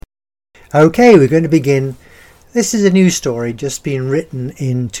Okay, we're going to begin. This is a new story just been written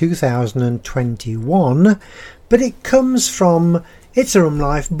in 2021, but it comes from It's a Rum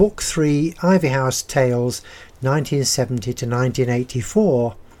Life, Book 3, Ivyhouse Tales, 1970 to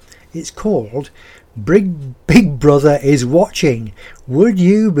 1984. It's called Big Brother is Watching. Would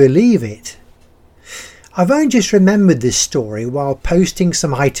you believe it? I've only just remembered this story while posting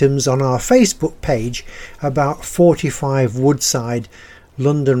some items on our Facebook page about 45 Woodside,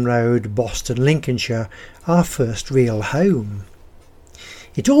 London Road, Boston, Lincolnshire, our first real home.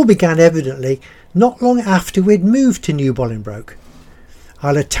 It all began evidently not long after we'd moved to New Bolingbroke.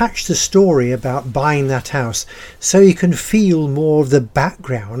 I'll attach the story about buying that house so you can feel more of the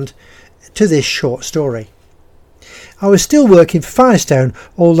background to this short story. I was still working for Firestone,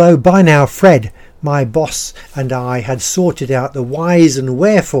 although by now Fred, my boss, and I had sorted out the whys and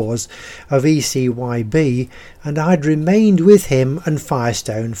wherefores of ECYB, and I'd remained with him and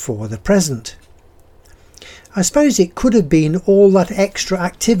Firestone for the present. I suppose it could have been all that extra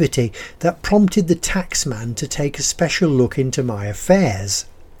activity that prompted the taxman to take a special look into my affairs.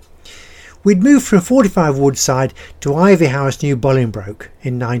 We'd moved from 45 Woodside to Ivyhouse, New Bolingbroke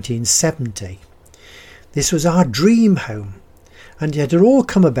in 1970. This was our dream home, and it had all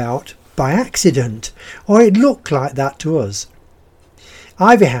come about by accident, or it looked like that to us.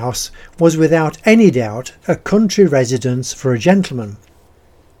 Ivyhouse was without any doubt a country residence for a gentleman.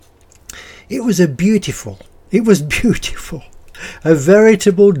 It was beautiful, a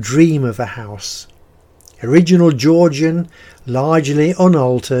veritable dream of a house. Original Georgian, largely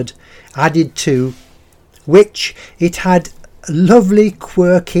unaltered, added to which it had lovely,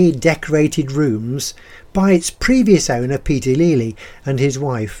 quirky, decorated rooms by its previous owner Peter Lely and his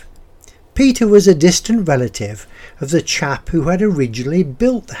wife. Peter was a distant relative of the chap who had originally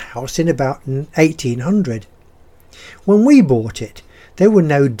built the house in about 1800. When we bought it, there were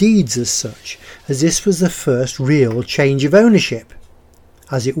no deeds as such, as this was the first real change of ownership,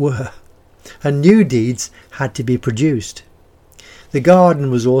 as it were, and new deeds had to be produced. The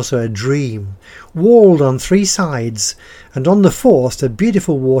garden was also a dream, walled on 3 sides, and on the 4th a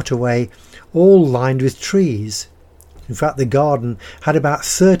beautiful waterway, all lined with trees. In fact, the garden had about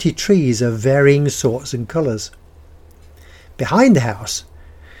 30 trees of varying sorts and colours. Behind the house,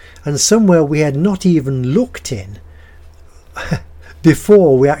 and somewhere we had not even looked in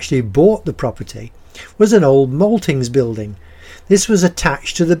before we actually bought the property, was an old maltings building. This was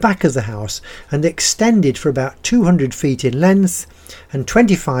attached to the back of the house and extended for about 200 feet in length and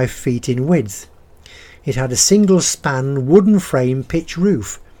 25 feet in width. It had a single span wooden frame pitch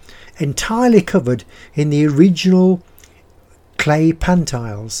roof, entirely covered in the original clay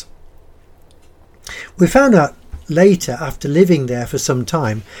pantiles. We found out later, after living there for some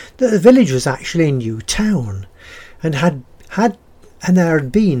time, that the village was actually a new town, and there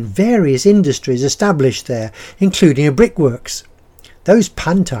had been various industries established there, including a brickworks. Those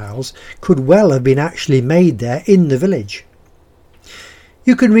pantiles could well have been actually made there in the village.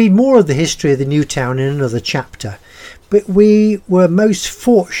 You can read more of the history of the new town in another chapter, but we were most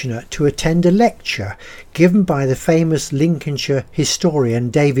fortunate to attend a lecture given by the famous Lincolnshire historian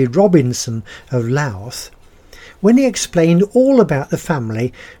David Robinson of Louth, when he explained all about the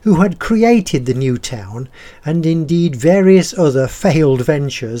family who had created the new town and indeed various other failed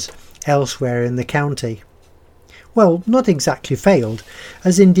ventures elsewhere in the county. Well, not exactly failed,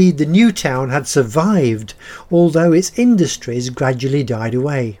 as indeed the new town had survived, although its industries gradually died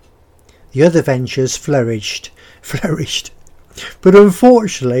away. The other ventures flourished, but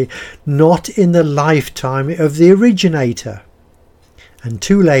unfortunately not in the lifetime of the originator, and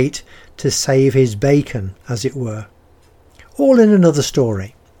too late to save his bacon, as it were. All in another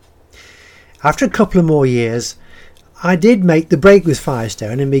story. After a couple of more years, I did make the break with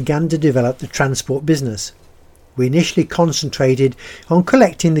Firestone and began to develop the transport business. We initially concentrated on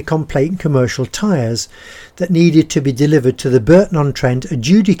collecting the complaint commercial tyres that needed to be delivered to the Burton-on-Trent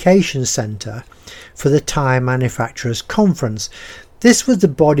Adjudication Centre for the Tyre Manufacturers Conference. This was the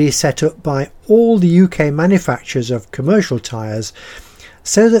body set up by all the UK manufacturers of commercial tyres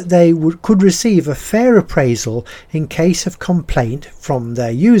so that they could receive a fair appraisal in case of complaint from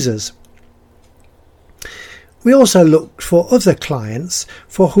their users. We also looked for other clients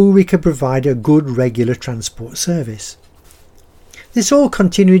for whom we could provide a good regular transport service. This all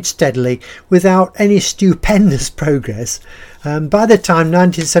continued steadily without any stupendous progress. By the time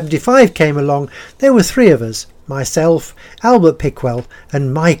 1975 came along, there were 3 of us, myself, Albert Pickwell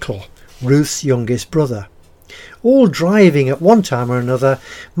and Michael, Ruth's youngest brother. All driving at one time or another.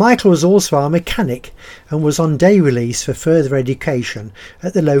 Michael was also our mechanic and was on day release for further education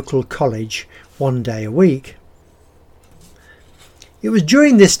at the local college 1 day a week. It was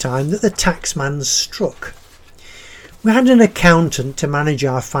during this time that the taxman struck. We had an accountant to manage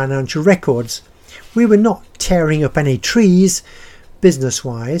our financial records. We were not tearing up any trees,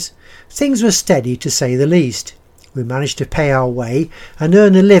 business-wise. Things were steady, to say the least. We managed to pay our way and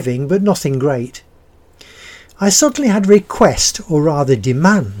earn a living, but nothing great. I suddenly had request, or rather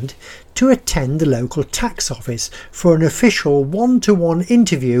demand, to attend the local tax office for an official one-to-one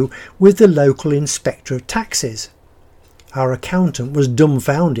interview with the local inspector of taxes. Our accountant was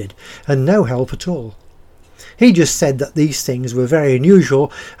dumbfounded and no help at all. He just said that these things were very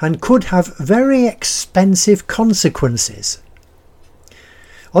unusual and could have very expensive consequences.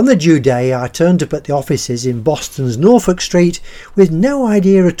 On the due day, I turned up at the offices in Boston's Norfolk Street with no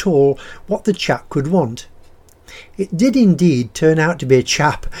idea at all what the chap could want. It did indeed turn out to be a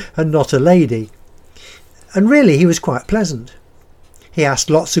chap and not a lady, and really he was quite pleasant. He asked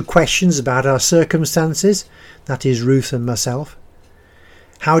lots of questions about our circumstances, that is Ruth and myself.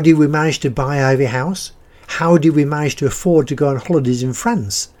 How did we manage to buy Ivy House? How did we manage to afford to go on holidays in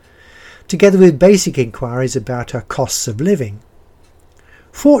France? Together with basic inquiries about our costs of living.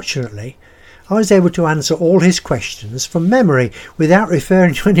 Fortunately, I was able to answer all his questions from memory without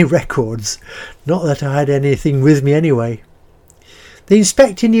referring to any records, not that I had anything with me anyway. The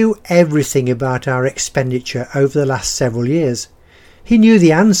inspector knew everything about our expenditure over the last several years. He knew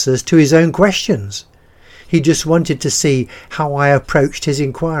the answers to his own questions. He just wanted to see how I approached his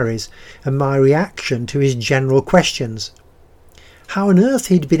inquiries and my reaction to his general questions. How on earth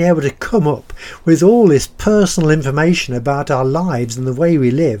he'd been able to come up with all this personal information about our lives and the way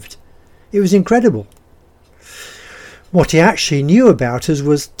we lived. It was incredible. What he actually knew about us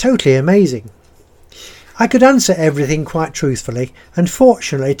was totally amazing. I could answer everything quite truthfully and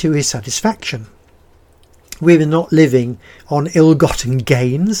fortunately to his satisfaction. We were not living on ill-gotten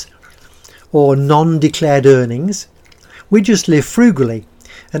gains or non-declared earnings. We just lived frugally,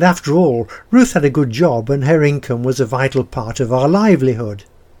 and after all, Ruth had a good job and her income was a vital part of our livelihood.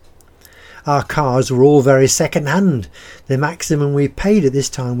 Our cars were all very second-hand. The maximum we paid at this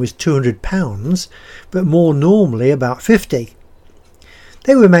time was £200, but more normally about £50.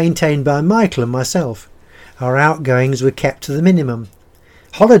 They were maintained by Michael and myself. Our outgoings were kept to the minimum.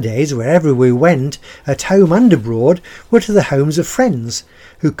 Holidays, wherever we went, at home and abroad, were to the homes of friends,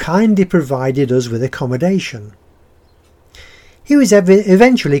 who kindly provided us with accommodation. He was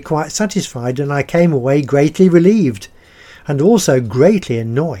eventually quite satisfied, and I came away greatly relieved, and also greatly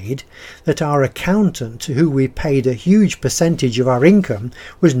annoyed that our accountant, to who we paid a huge percentage of our income,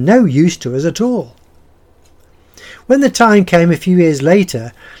 was no use to us at all. When the time came a few years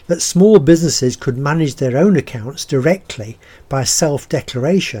later that small businesses could manage their own accounts directly by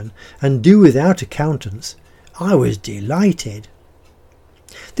self-declaration and do without accountants, I was delighted.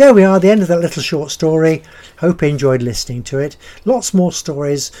 There we are, the end of that little short story. Hope you enjoyed listening to it. Lots more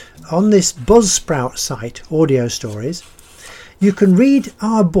stories on this Buzzsprout site, Audio Stories. You can read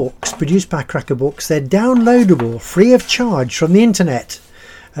our books produced by Cracker Books. They're downloadable free of charge from the internet.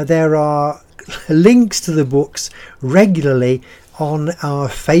 There are links to the books regularly on our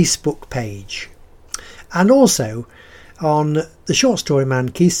Facebook page. And also on the Short Story Man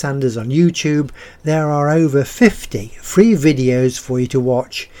Keith Sanders on YouTube, there are over 50 free videos for you to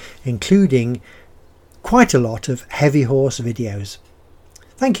watch, including quite a lot of heavy horse videos.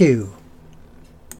 Thank you.